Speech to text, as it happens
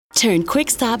Turn quick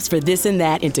stops for this and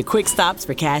that into quick stops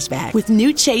for cash back. With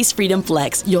new Chase Freedom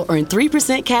Flex, you'll earn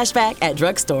 3% cash back at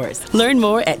drugstores. Learn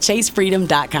more at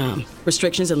chasefreedom.com.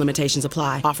 Restrictions and limitations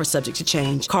apply. Offer subject to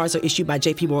change. Cards are issued by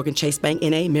J.P. Morgan Chase Bank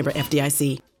N.A., member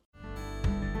FDIC.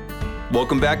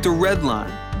 Welcome back to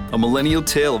Redline, a millennial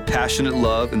tale of passionate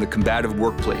love in the combative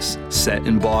workplace set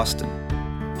in Boston.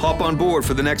 Hop on board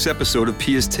for the next episode of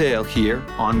Pia's Tale here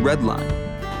on Redline.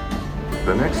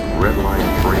 The next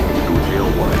Redline train to jail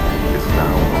life is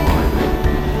now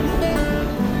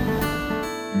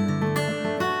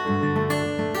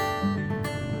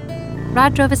arriving.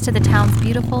 Rod drove us to the town's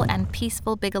beautiful and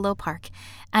peaceful Bigelow Park,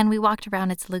 and we walked around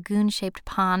its lagoon-shaped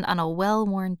pond on a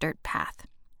well-worn dirt path.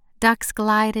 Ducks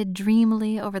glided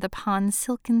dreamily over the pond's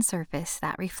silken surface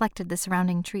that reflected the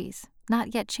surrounding trees,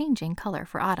 not yet changing color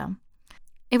for autumn.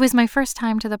 It was my first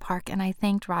time to the park, and I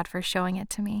thanked Rod for showing it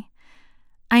to me.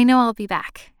 I know I'll be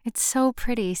back. It's so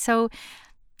pretty, so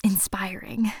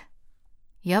inspiring.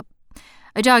 Yep.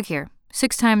 I jog here.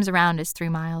 6 times around is 3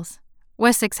 miles.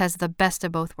 Wessex has the best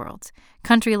of both worlds.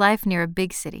 Country life near a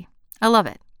big city. I love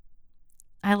it.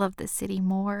 I love this city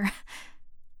more.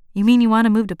 You mean you want to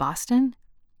move to Boston?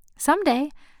 Someday.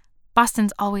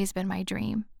 Boston's always been my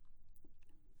dream.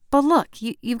 But look,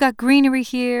 you've got greenery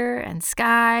here and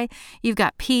sky. You've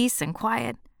got peace and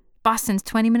quiet. Boston's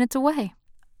 20 minutes away.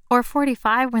 Or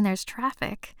 45 when there's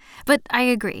traffic. But I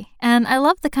agree. And I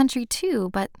love the country too,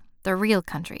 but the real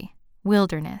country.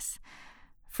 Wilderness.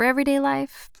 For everyday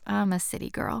life, I'm a city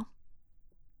girl.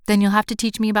 Then you'll have to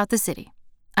teach me about the city.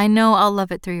 I know I'll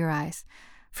love it through your eyes.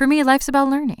 For me, life's about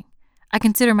learning. I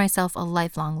consider myself a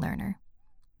lifelong learner.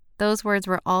 Those words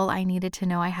were all I needed to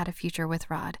know I had a future with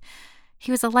Rod. He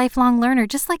was a lifelong learner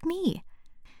just like me.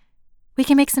 We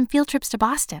can make some field trips to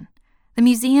Boston. The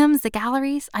museums, the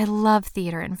galleries, I love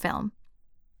theater and film.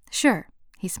 Sure,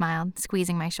 he smiled,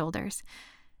 squeezing my shoulders.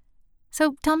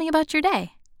 So tell me about your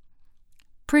day.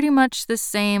 Pretty much the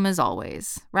same as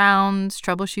always. Rounds,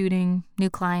 troubleshooting, new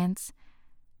clients.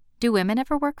 Do women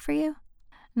ever work for you?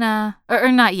 Nah,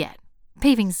 or not yet.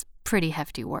 Paving's pretty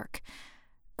hefty work.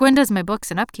 Gwen does my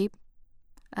books and upkeep.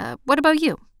 What about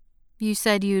you? You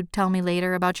said you'd tell me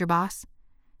later about your boss?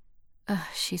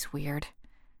 She's weird.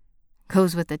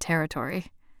 Goes with the territory.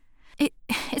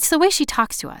 It's the way she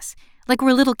talks to us, like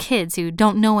we're little kids who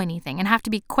don't know anything and have to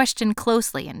be questioned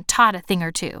closely and taught a thing or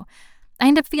two. I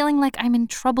end up feeling like I'm in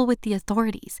trouble with the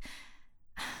authorities.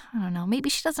 I don't know, maybe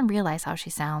she doesn't realize how she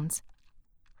sounds.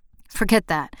 Forget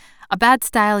that. A bad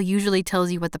style usually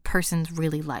tells you what the person's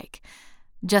really like.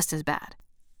 Just as bad.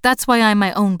 That's why I'm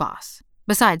my own boss,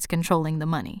 besides controlling the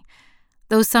money.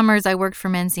 Those summers I worked for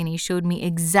Mancini showed me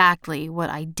exactly what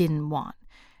I didn't want.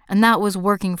 And that was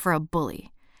working for a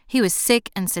bully. He was sick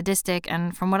and sadistic,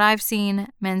 and from what I've seen,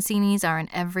 Mancinis are in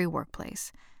every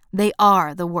workplace. They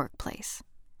are the workplace.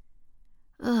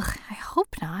 Ugh, I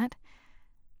hope not.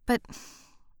 But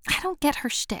I don't get her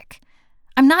shtick.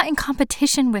 I'm not in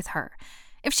competition with her.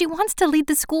 If she wants to lead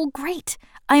the school, great.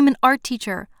 I'm an art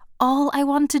teacher. All I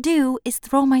want to do is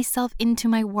throw myself into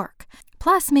my work,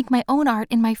 plus make my own art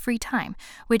in my free time,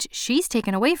 which she's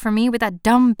taken away from me with that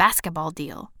dumb basketball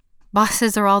deal.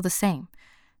 Bosses are all the same.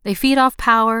 They feed off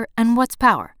power, and what's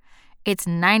power? It's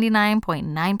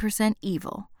 99.9%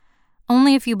 evil.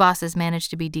 Only a few bosses manage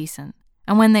to be decent,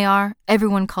 and when they are,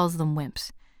 everyone calls them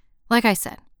wimps. Like I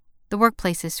said, the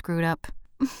workplace is screwed up.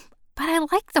 But I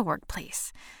like the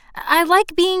workplace. I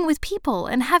like being with people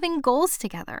and having goals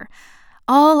together.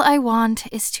 All I want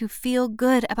is to feel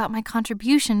good about my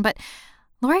contribution, but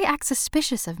Lori acts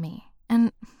suspicious of me,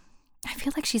 and I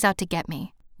feel like she's out to get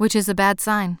me, which is a bad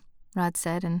sign. Rod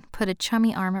said and put a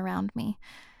chummy arm around me.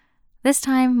 This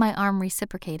time, my arm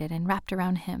reciprocated and wrapped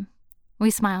around him.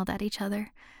 We smiled at each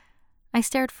other. I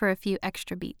stared for a few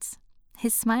extra beats.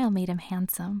 His smile made him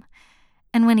handsome.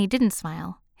 And when he didn't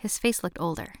smile, his face looked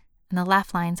older, and the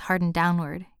laugh lines hardened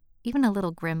downward, even a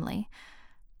little grimly,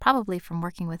 probably from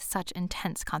working with such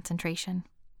intense concentration.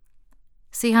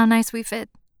 "See how nice we fit?"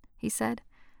 he said.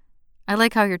 "I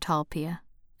like how you're tall, Pia,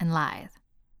 and lithe.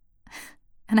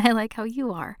 And I like how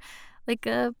you are, like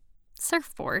a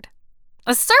surfboard."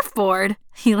 "A surfboard?"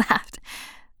 he laughed,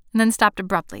 and then stopped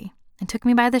abruptly and took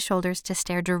me by the shoulders to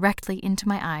stare directly into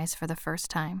my eyes for the first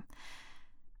time.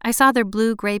 I saw their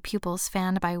blue-gray pupils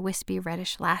fanned by wispy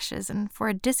reddish lashes, and for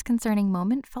a disconcerting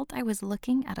moment felt I was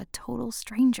looking at a total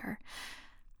stranger.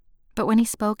 But when he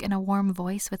spoke in a warm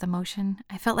voice with emotion,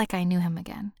 I felt like I knew him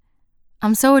again.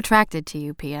 "I'm so attracted to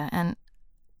you, Pia, and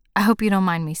I hope you don't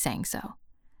mind me saying so."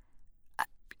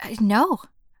 No,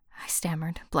 I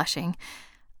stammered, blushing.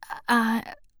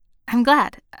 I'm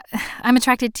glad. I'm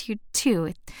attracted to you,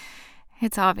 too.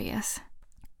 It's obvious."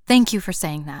 Thank you for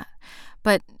saying that.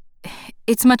 But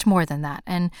it's much more than that,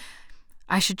 and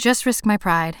I should just risk my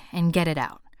pride and get it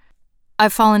out.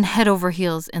 I've fallen head over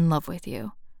heels in love with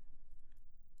you.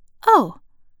 Oh.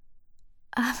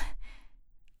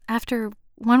 After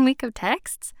 1 week of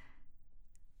texts?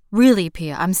 Really,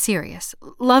 Pia, I'm serious.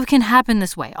 Love can happen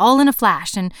this way, all in a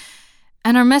flash, and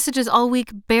our messages all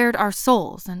week bared our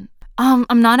souls, and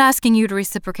I'm not asking you to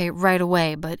reciprocate right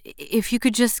away, but if you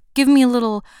could just give me a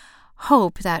little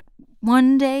hope that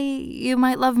one day you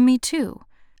might love me too.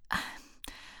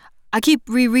 I keep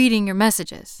rereading your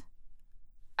messages.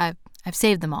 I've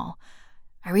saved them all.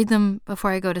 I read them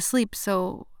before I go to sleep,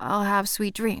 so I'll have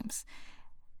sweet dreams.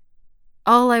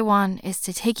 All I want is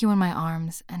to take you in my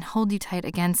arms and hold you tight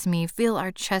against me, feel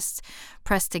our chests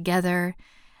pressed together.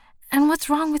 And what's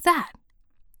wrong with that?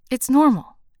 It's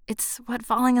normal. It's what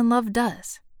falling in love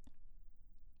does.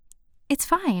 It's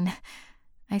fine,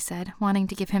 I said, wanting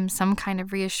to give him some kind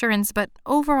of reassurance, but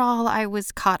overall I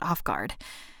was caught off guard.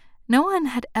 No one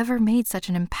had ever made such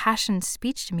an impassioned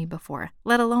speech to me before,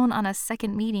 let alone on a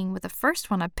second meeting with the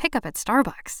first one a pickup at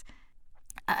Starbucks.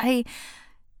 I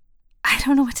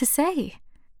don't know what to say.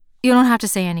 You don't have to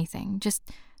say anything. Just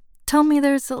tell me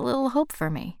there's a little hope for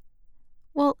me.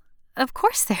 Well, of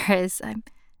course there is.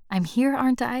 I'm here,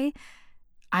 aren't I?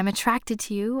 I'm attracted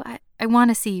to you. I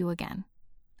want to see you again.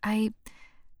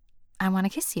 I want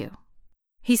to kiss you.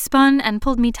 He spun and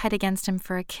pulled me tight against him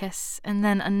for a kiss, and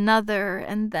then another,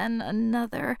 and then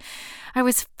another. I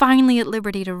was finally at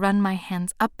liberty to run my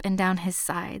hands up and down his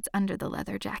sides under the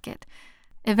leather jacket.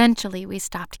 Eventually, we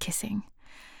stopped kissing.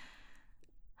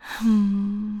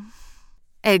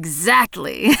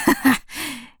 Exactly.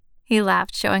 He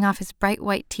laughed, showing off his bright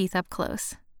white teeth up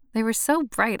close. They were so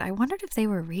bright, I wondered if they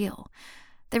were real.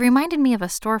 They reminded me of a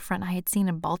storefront I had seen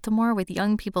in Baltimore with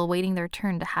young people waiting their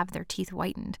turn to have their teeth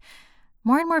whitened.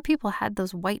 More and more people had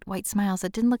those white smiles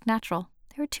that didn't look natural.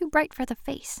 They were too bright for the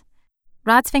face.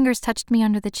 Rod's fingers touched me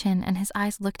under the chin, and his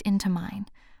eyes looked into mine,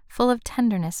 full of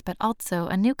tenderness but also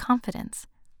a new confidence.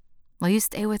 Will you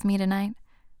stay with me tonight?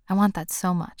 I want that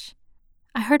so much.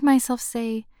 I heard myself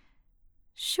say,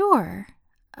 sure.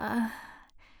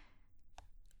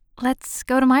 Let's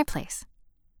go to my place.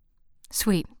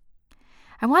 Sweet.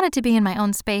 I wanted to be in my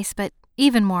own space, but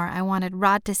even more, I wanted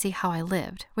Rod to see how I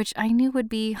lived, which I knew would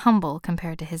be humble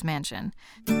compared to his mansion.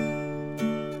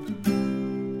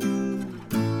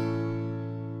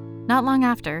 Not long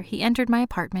after, he entered my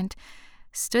apartment,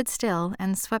 stood still,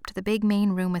 and swept the big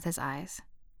main room with his eyes.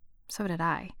 So did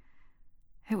I.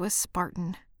 It was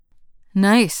Spartan.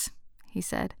 Nice, he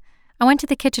said. I went to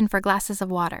the kitchen for glasses of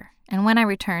water, and when I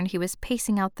returned, he was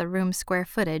pacing out the room's square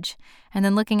footage and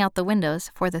then looking out the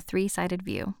windows for the three-sided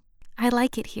view. I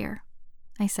like it here,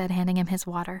 I said, handing him his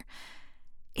water.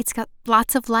 It's got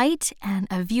lots of light and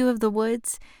a view of the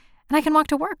woods, and I can walk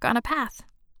to work on a path.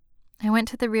 I went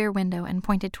to the rear window and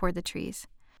pointed toward the trees.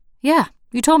 Yeah,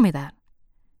 you told me that.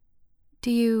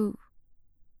 Do you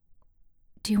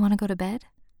want to go to bed?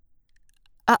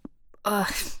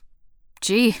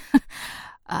 Gee.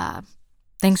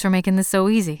 Thanks for making this so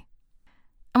easy.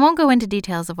 I won't go into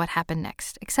details of what happened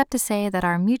next, except to say that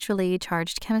our mutually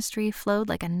charged chemistry flowed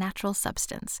like a natural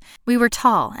substance. We were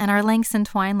tall, and our lengths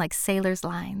entwined like sailors'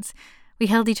 lines. We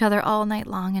held each other all night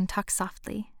long and talked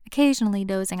softly, occasionally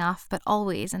dozing off, but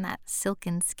always in that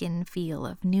silken skin feel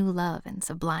of new love and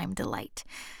sublime delight.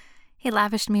 He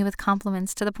lavished me with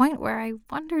compliments to the point where I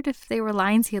wondered if they were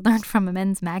lines he had learned from a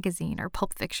men's magazine or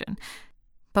Pulp Fiction.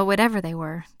 But whatever they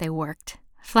were, they worked,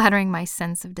 flattering my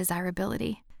sense of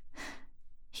desirability.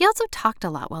 He also talked a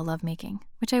lot while lovemaking,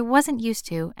 which I wasn't used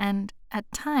to and,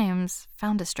 at times,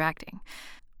 found distracting.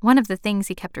 One of the things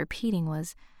he kept repeating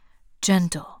was,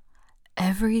 gentle,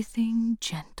 everything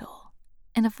gentle,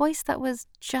 in a voice that was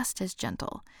just as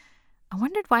gentle. I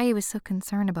wondered why he was so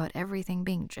concerned about everything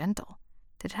being gentle.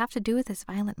 Did it have to do with his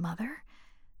violent mother?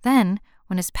 Then,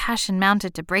 when his passion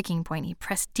mounted to breaking point, he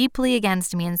pressed deeply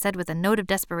against me and said with a note of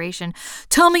desperation,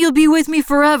 "Tell me you'll be with me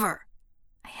forever!"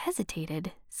 I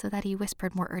hesitated, so that he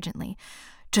whispered more urgently,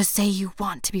 "Just say you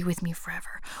want to be with me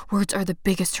forever. Words are the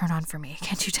biggest turn-on for me,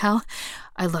 can't you tell?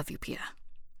 I love you, Pia."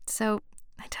 So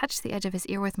I touched the edge of his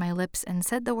ear with my lips and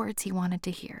said the words he wanted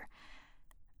to hear.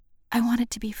 I want it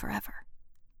to be forever.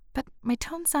 But my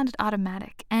tone sounded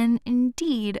automatic, and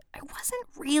indeed, I wasn't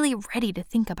really ready to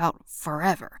think about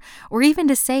forever, or even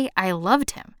to say I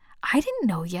loved him. I didn't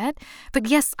know yet, but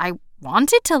yes, I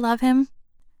wanted to love him.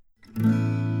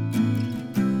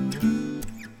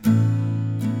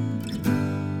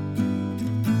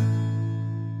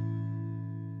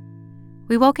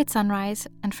 We woke at sunrise,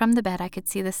 and from the bed I could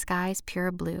see the sky's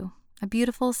pure blue. A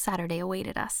beautiful Saturday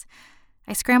awaited us.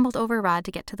 I scrambled over Rod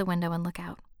to get to the window and look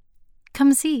out.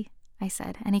 "Come see," I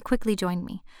said, and he quickly joined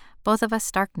me, both of us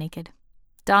stark naked.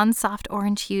 Dawn's soft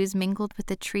orange hues mingled with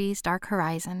the tree's dark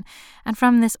horizon, and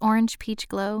from this orange-peach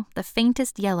glow, the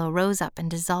faintest yellow rose up and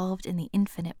dissolved in the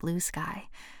infinite blue sky.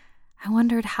 I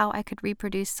wondered how I could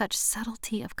reproduce such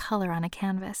subtlety of color on a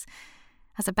canvas,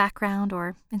 as a background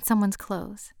or in someone's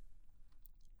clothes.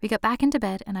 We got back into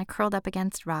bed, and I curled up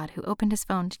against Rod, who opened his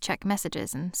phone to check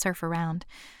messages and surf around.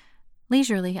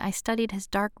 Leisurely, I studied his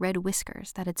dark red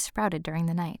whiskers that had sprouted during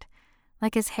the night.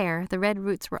 Like his hair, the red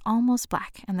roots were almost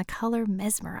black, and the color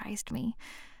mesmerized me.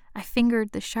 I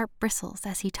fingered the sharp bristles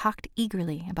as he talked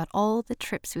eagerly about all the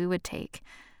trips we would take.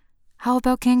 "How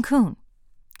about Cancun?"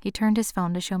 He turned his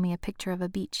phone to show me a picture of a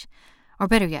beach. "Or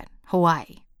better yet,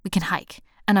 Hawaii. We can hike,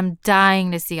 and I'm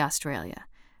dying to see Australia.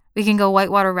 We can go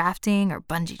whitewater rafting or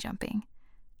bungee jumping."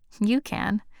 "You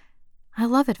can. I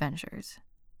love adventures.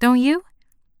 Don't you?"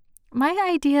 My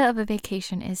idea of a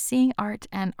vacation is seeing art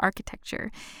and architecture,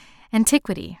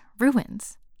 antiquity,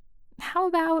 ruins. How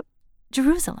about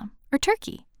Jerusalem or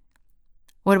Turkey?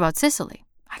 What about Sicily?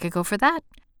 I could go for that.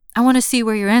 I want to see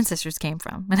where your ancestors came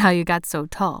from and how you got so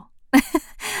tall.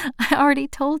 I already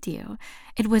told you.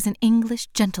 It was an English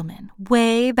gentleman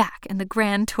way back in the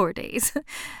Grand Tour days.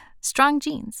 Strong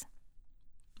genes.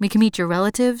 We can meet your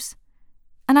relatives,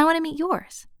 and I want to meet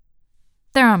yours.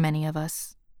 There aren't many of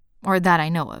us, or that I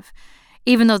know of,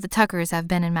 even though the Tuckers have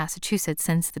been in Massachusetts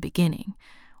since the beginning.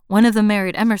 One of them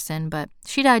married Emerson, but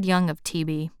she died young of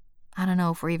TB. I don't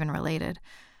know if we're even related.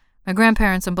 My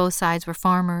grandparents on both sides were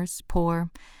farmers, poor,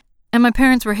 and my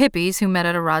parents were hippies who met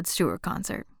at a Rod Stewart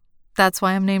concert. That's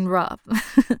why I'm named Rob.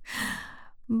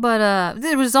 But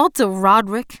there was also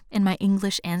Roderick in my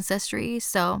English ancestry,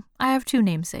 so I have 2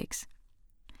 namesakes.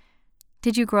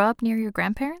 Did you grow up near your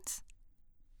grandparents?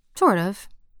 Sort of,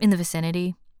 in the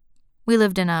vicinity. We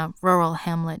lived in a rural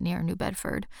hamlet near New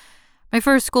Bedford. My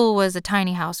first school was a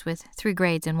tiny house with 3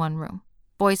 grades in 1 room.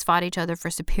 Boys fought each other for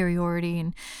superiority,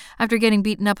 and after getting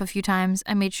beaten up a few times,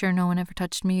 I made sure no one ever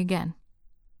touched me again.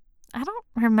 I don't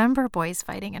remember boys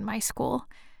fighting in my school.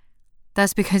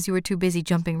 That's because you were too busy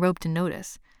jumping rope to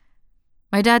notice.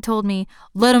 My dad told me,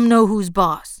 "Let 'em know who's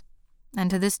boss." And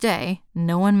to this day,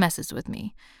 no one messes with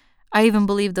me. I even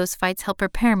believe those fights help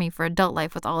prepare me for adult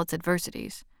life with all its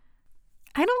adversities.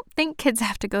 I don't think kids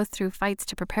have to go through fights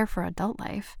to prepare for adult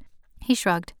life. He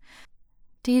shrugged.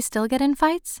 Do you still get in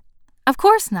fights? Of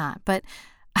course not, but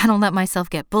I don't let myself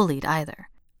get bullied either.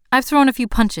 I've thrown a few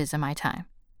punches in my time.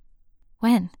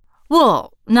 When?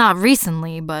 Well, not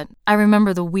recently, but I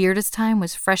remember the weirdest time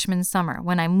was freshman summer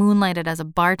when I moonlighted as a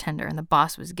bartender and the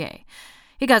boss was gay.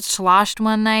 He got sloshed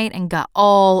one night and got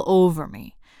all over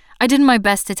me. I did my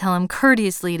best to tell him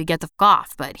courteously to get the f***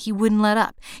 off, but he wouldn't let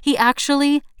up. He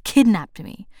actually kidnapped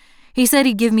me. He said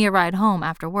he'd give me a ride home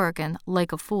after work, and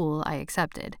like a fool, I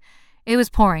accepted. It was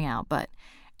pouring out, but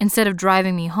instead of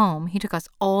driving me home, he took us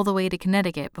all the way to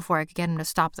Connecticut before I could get him to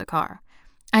stop the car.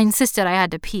 I insisted I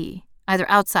had to pee, either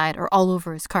outside or all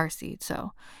over his car seat,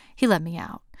 so he let me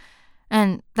out.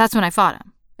 And that's when I fought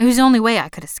him. It was the only way I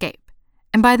could escape.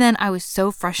 And by then, I was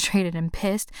so frustrated and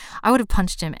pissed, I would have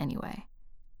punched him anyway.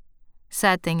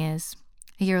 Sad thing is,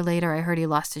 a year later, I heard he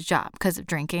lost his job because of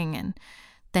drinking, and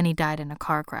then he died in a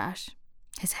car crash.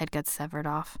 His head got severed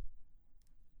off.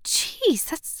 Jeez,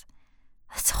 that's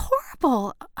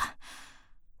horrible.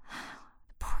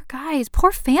 Poor guys,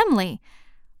 poor family.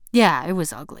 Yeah, it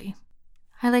was ugly.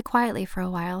 I lay quietly for a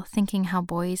while, thinking how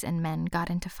boys and men got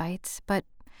into fights, but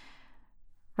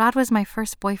Rod was my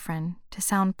first boyfriend to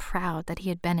sound proud that he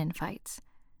had been in fights.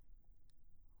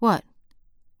 What?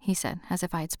 He said, as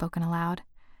if I had spoken aloud.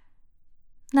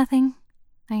 Nothing,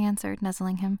 I answered,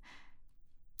 nuzzling him.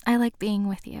 I like being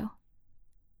with you.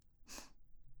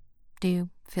 Do you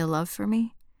feel love for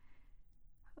me?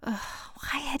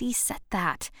 Why had he said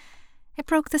that? It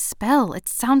broke the spell. It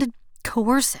sounded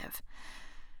coercive.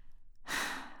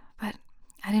 But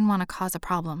I didn't want to cause a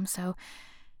problem, so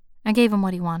I gave him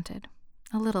what he wanted,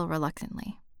 a little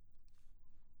reluctantly.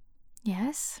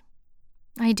 Yes,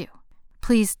 I do.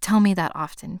 Please tell me that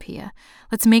often, Pia.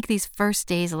 Let's make these first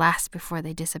days last before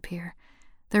they disappear.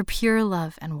 They're pure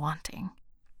love and wanting.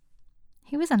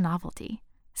 He was a novelty,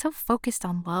 so focused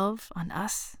on love, on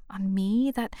us, on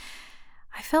me, that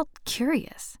I felt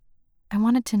curious. I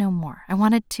wanted to know more. I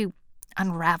wanted to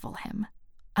unravel him,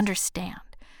 understand.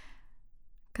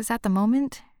 Because at the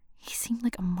moment, he seemed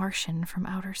like a Martian from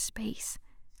outer space.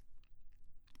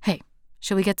 Hey,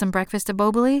 shall we get some breakfast at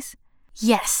Bobley's?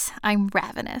 Yes, I'm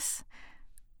ravenous.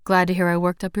 Glad to hear I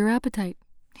worked up your appetite,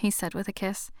 he said with a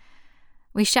kiss.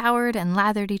 We showered and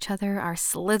lathered each other, our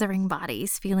slithering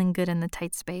bodies feeling good in the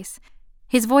tight space.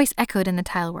 His voice echoed in the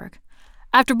tilework.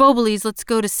 After Bobli's, let's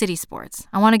go to City Sports.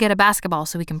 I want to get a basketball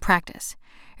so we can practice.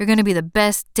 You're going to be the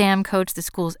best damn coach the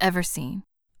school's ever seen.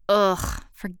 Ugh,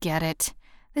 forget it.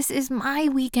 This is my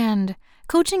weekend.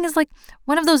 Coaching is like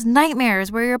one of those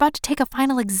nightmares where you're about to take a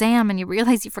final exam and you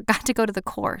realize you forgot to go to the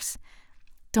course.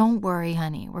 Don't worry,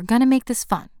 honey. We're going to make this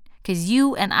fun, because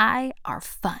you and I are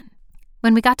fun.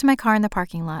 When we got to my car in the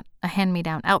parking lot, a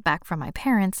hand-me-down Outback from my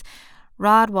parents,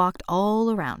 Rod walked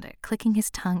all around it, clicking his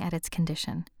tongue at its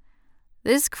condition.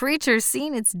 This creature's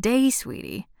seen its day,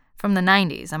 sweetie. From the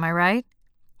 90s, am I right?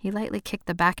 He lightly kicked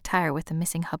the back tire with the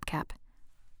missing hubcap.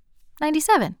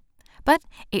 97. But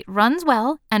it runs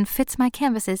well and fits my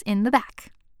canvases in the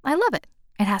back. I love it.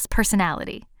 It has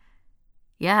personality.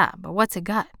 Yeah, but what's it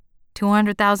got?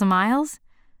 200,000 miles?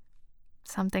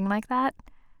 Something like that.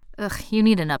 Ugh, you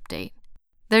need an update.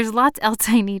 There's lots else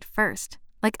I need first,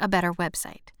 like a better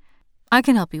website. I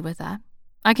can help you with that.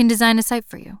 I can design a site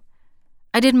for you.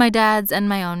 I did my dad's and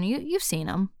my own. You've seen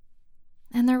them.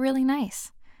 And they're really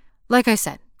nice. Like I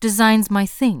said, design's my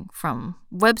thing, from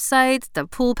websites to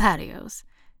pool patios.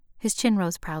 His chin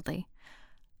rose proudly.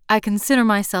 I consider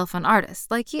myself an artist,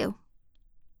 like you.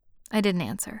 I didn't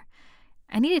answer.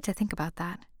 I needed to think about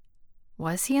that.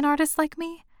 Was he an artist like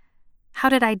me? How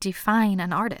did I define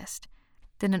an artist?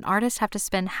 Did an artist have to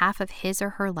spend half of his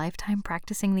or her lifetime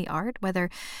practicing the art, whether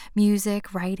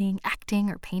music, writing,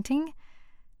 acting, or painting?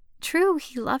 True,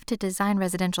 he loved to design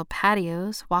residential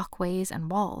patios, walkways,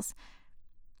 and walls.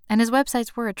 And his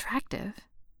websites were attractive.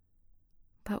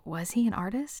 But was he an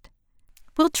artist?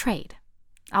 We'll trade.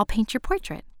 I'll paint your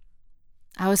portrait.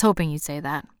 I was hoping you'd say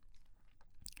that.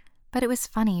 But it was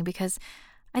funny because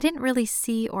I didn't really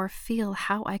see or feel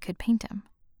how I could paint him,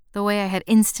 the way I had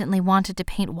instantly wanted to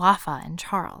paint Wafa and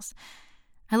Charles.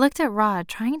 I looked at Rod,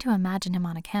 trying to imagine him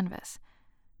on a canvas.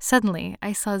 Suddenly,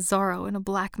 I saw Zorro in a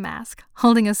black mask,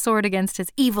 holding a sword against his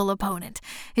evil opponent,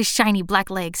 his shiny black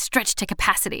legs stretched to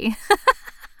capacity.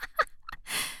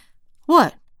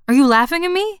 What? Are you laughing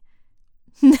at me?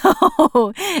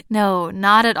 No,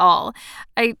 not at all.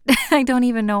 I don't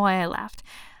even know why I laughed.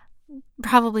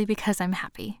 Probably because I'm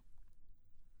happy.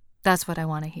 That's what I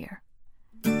want to hear.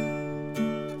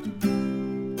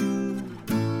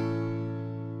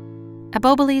 At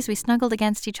Bobli's, we snuggled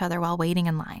against each other while waiting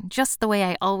in line, just the way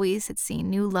I always had seen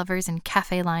new lovers in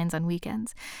cafe lines on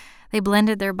weekends. They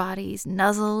blended their bodies,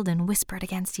 nuzzled, and whispered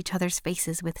against each other's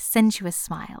faces with sensuous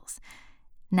smiles.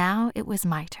 Now it was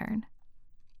my turn.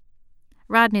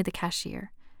 Rod knew the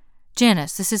cashier.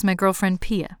 Janice, this is my girlfriend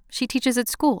Pia. She teaches at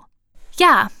school.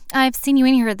 Yeah, I've seen you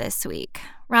in here this week.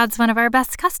 Rod's one of our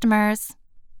best customers.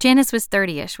 Janice was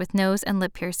 30-ish with nose and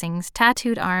lip piercings,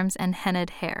 tattooed arms, and hennaed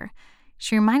hair.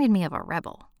 She reminded me of a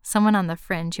rebel, someone on the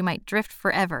fringe who might drift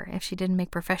forever if she didn't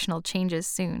make professional changes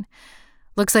soon.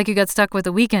 Looks like you got stuck with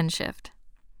a weekend shift.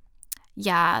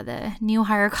 Yeah, the new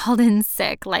hire called in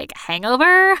sick, like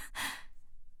hangover.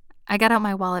 I got out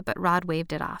my wallet, but Rod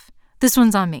waved it off. This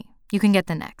one's on me. You can get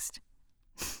the next.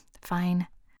 Fine.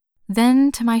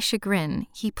 Then, to my chagrin,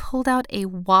 he pulled out a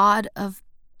wad of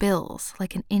bills,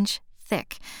 like an inch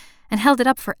thick, and held it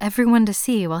up for everyone to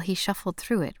see while he shuffled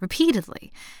through it,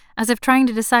 repeatedly, as if trying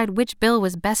to decide which bill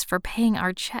was best for paying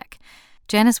our check.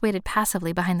 Janice waited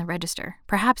passively behind the register,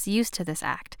 perhaps used to this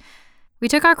act. We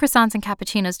took our croissants and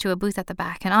cappuccinos to a booth at the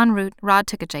back, and en route, Rod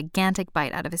took a gigantic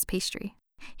bite out of his pastry.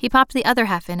 He popped the other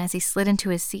half in as he slid into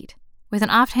his seat. With an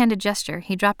offhanded gesture,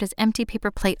 he dropped his empty paper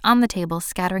plate on the table,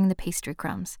 scattering the pastry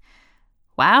crumbs.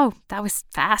 Wow, that was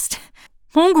fast.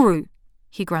 Hungry,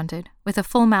 he grunted, with a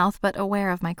full mouth but aware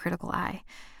of my critical eye.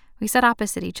 We sat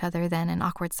opposite each other then in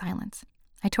awkward silence.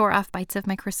 I tore off bites of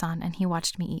my croissant, and he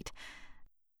watched me eat.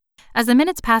 As the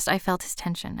minutes passed, I felt his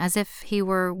tension, as if he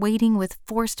were waiting with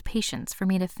forced patience for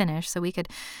me to finish so we could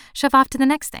shove off to the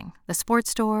next thing, the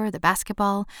sports store, the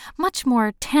basketball, much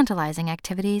more tantalizing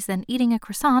activities than eating a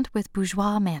croissant with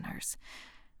bourgeois manners.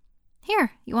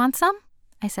 Here, you want some?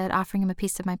 I said, offering him a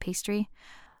piece of my pastry.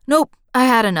 Nope, I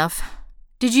had enough.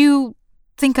 Did you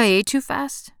think I ate too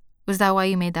fast? Was that why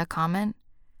you made that comment?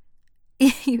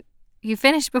 You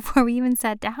finished before we even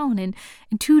sat down in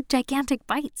 2 gigantic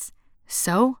bites.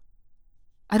 So?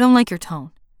 I don't like your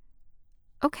tone.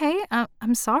 Okay,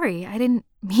 I'm sorry. I didn't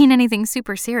mean anything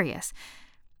super serious.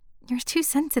 You're too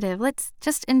sensitive. Let's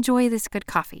just enjoy this good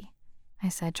coffee, I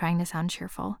said, trying to sound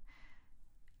cheerful.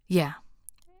 Yeah.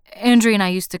 Andrea and I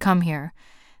used to come here.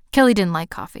 Kelly didn't like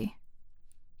coffee.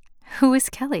 Who is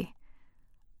Kelly?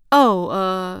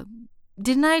 Oh,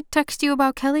 didn't I text you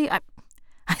about Kelly? I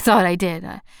thought I did.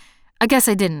 I guess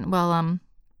I didn't. Well, I'm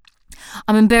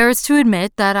embarrassed to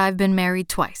admit that I've been married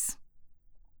twice.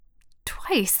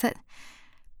 Twice?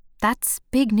 That's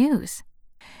big news.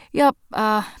 Yup,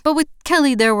 but with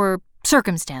Kelly there were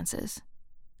circumstances.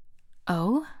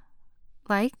 Oh?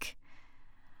 Like?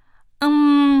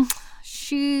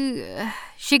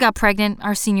 She got pregnant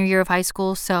our senior year of high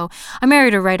school, so I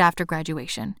married her right after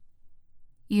graduation.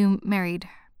 You married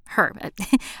her.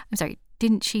 I'm sorry,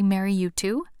 didn't she marry you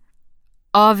too?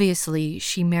 Obviously,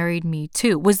 she married me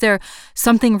too. Was there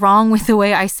something wrong with the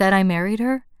way I said I married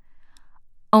her?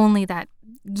 Only that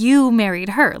you married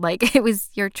her, like it was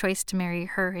your choice to marry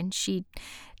her and she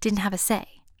didn't have a say.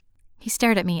 He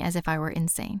stared at me as if I were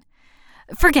insane.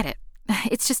 Forget it.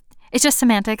 It's just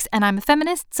semantics, and I'm a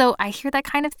feminist, so I hear that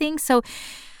kind of thing. So,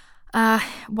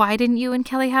 why didn't you and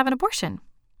Kelly have an abortion?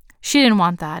 She didn't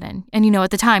want that, and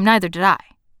at the time, neither did I.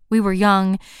 We were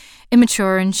young,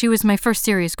 immature, and she was my first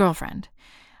serious girlfriend.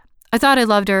 I thought I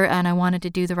loved her, and I wanted to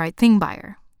do the right thing by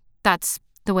her. That's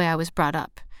the way I was brought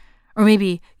up. Or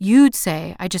maybe you'd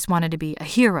say I just wanted to be a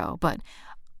hero, but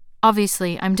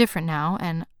obviously I'm different now,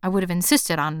 and I would have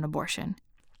insisted on an abortion.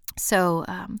 So,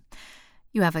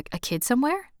 you have a kid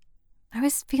somewhere? I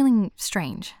was feeling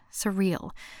strange,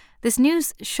 surreal. This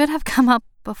news should have come up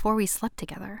before we slept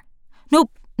together.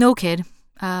 Nope, no kid.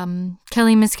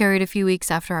 Kelly miscarried a few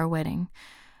weeks after our wedding.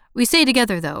 We stayed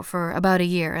together, though, for about a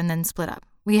year and then split up.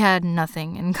 We had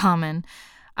nothing in common.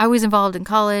 I was involved in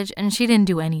college, and she didn't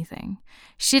do anything.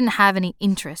 She didn't have any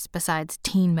interests besides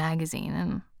Teen Magazine,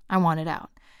 and I wanted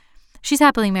out. She's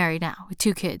happily married now, with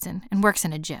 2 kids, and works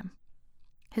in a gym.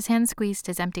 His hand squeezed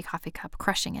his empty coffee cup,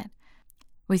 crushing it.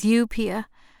 With you, Pia,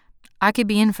 I could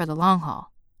be in for the long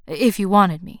haul, if you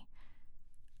wanted me.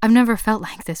 I've never felt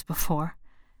like this before.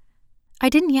 I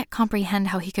didn't yet comprehend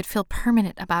how he could feel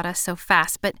permanent about us so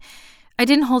fast, but I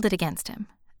didn't hold it against him.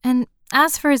 And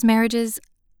as for his marriages,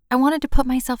 I wanted to put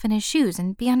myself in his shoes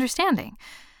and be understanding.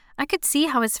 I could see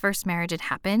how his first marriage had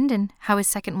happened and how his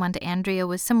second one to Andrea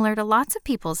was similar to lots of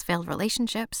people's failed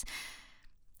relationships.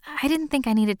 I didn't think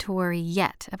I needed to worry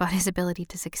yet about his ability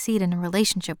to succeed in a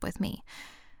relationship with me.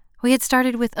 We had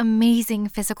started with amazing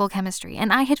physical chemistry,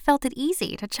 and I had felt it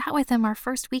easy to chat with him our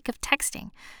first week of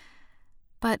texting.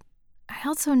 But I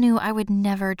also knew I would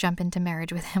never jump into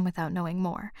marriage with him without knowing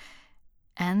more.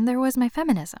 And there was my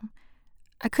feminism.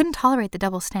 I couldn't tolerate the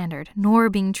double standard,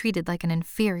 nor being treated like an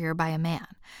inferior by a man.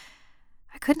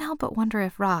 I couldn't help but wonder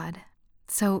if Rod,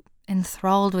 so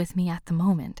enthralled with me at the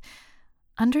moment,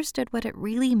 understood what it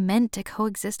really meant to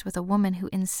coexist with a woman who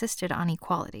insisted on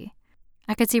equality.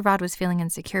 I could see Rod was feeling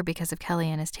insecure because of Kelly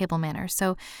and his table manners,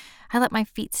 so I let my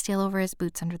feet steal over his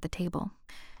boots under the table.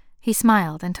 He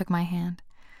smiled and took my hand.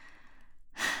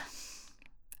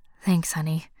 Thanks,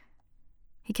 honey.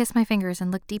 He kissed my fingers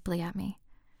and looked deeply at me.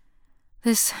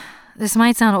 This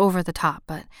might sound over the top,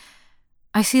 but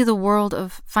I see the world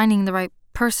of finding the right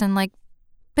person like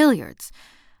billiards.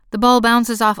 The ball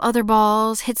bounces off other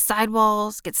balls, hits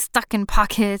sidewalls, gets stuck in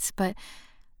pockets, but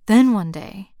then one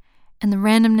day, in the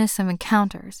randomness of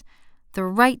encounters, the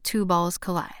right 2 balls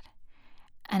collide.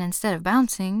 And instead of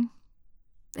bouncing,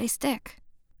 they stick.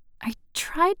 I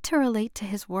tried to relate to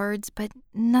his words, but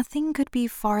nothing could be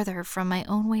farther from my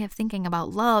own way of thinking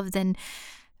about love than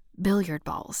billiard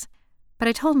balls. But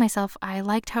I told myself I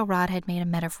liked how Rod had made a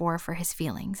metaphor for his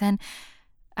feelings, and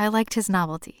I liked his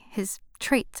novelty, his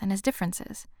traits, and his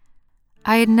differences.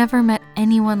 I had never met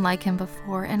anyone like him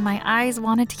before, and my eyes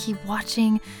wanted to keep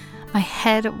watching, my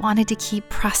head wanted to keep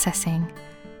processing.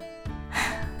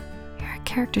 You're a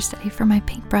character study for my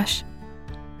paintbrush.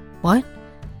 What?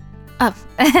 Oh,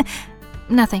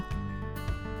 nothing.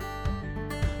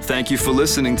 Thank you for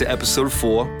listening to episode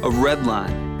 4 of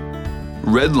Redline.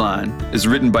 Redline is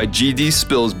written by G.D.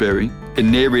 Spilsbury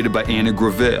and narrated by Anna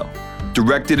Gravale,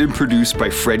 directed and produced by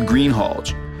Fred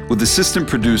Greenhalgh, with assistant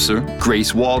producer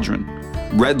Grace Waldron.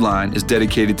 Redline is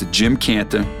dedicated to Jim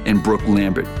Cantor and Brooke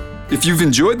Lambert. If you've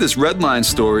enjoyed this Redline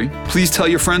story, please tell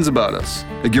your friends about us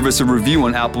and give us a review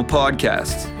on Apple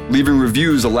Podcasts. Leaving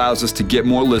reviews allows us to get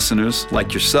more listeners,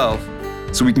 like yourself,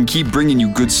 so we can keep bringing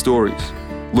you good stories.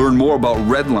 Learn more about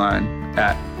Redline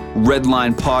at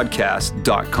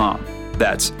redlinepodcast.com.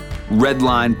 That's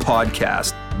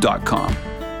redlinepodcast.com.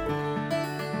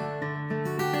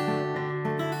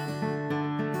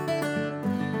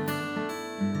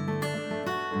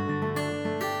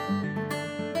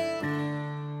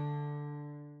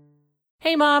 Hey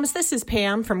Hey moms, this is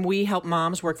Pam from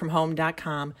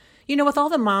WeHelpMomsWorkFromHome.com. You know, with all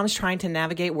the moms trying to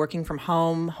navigate working from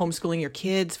home, homeschooling your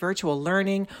kids, virtual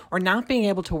learning, or not being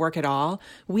able to work at all,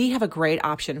 we have a great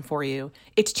option for you.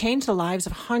 It's changed the lives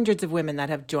of hundreds of women that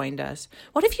have joined us.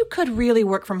 What if you could really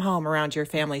work from home around your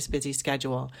family's busy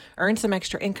schedule, earn some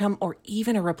extra income, or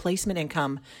even a replacement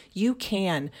income? You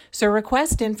can. So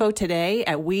request info today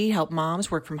at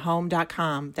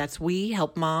WeHelpMomsWorkFromHome.com. That's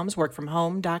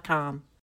WeHelpMomsWorkFromHome.com.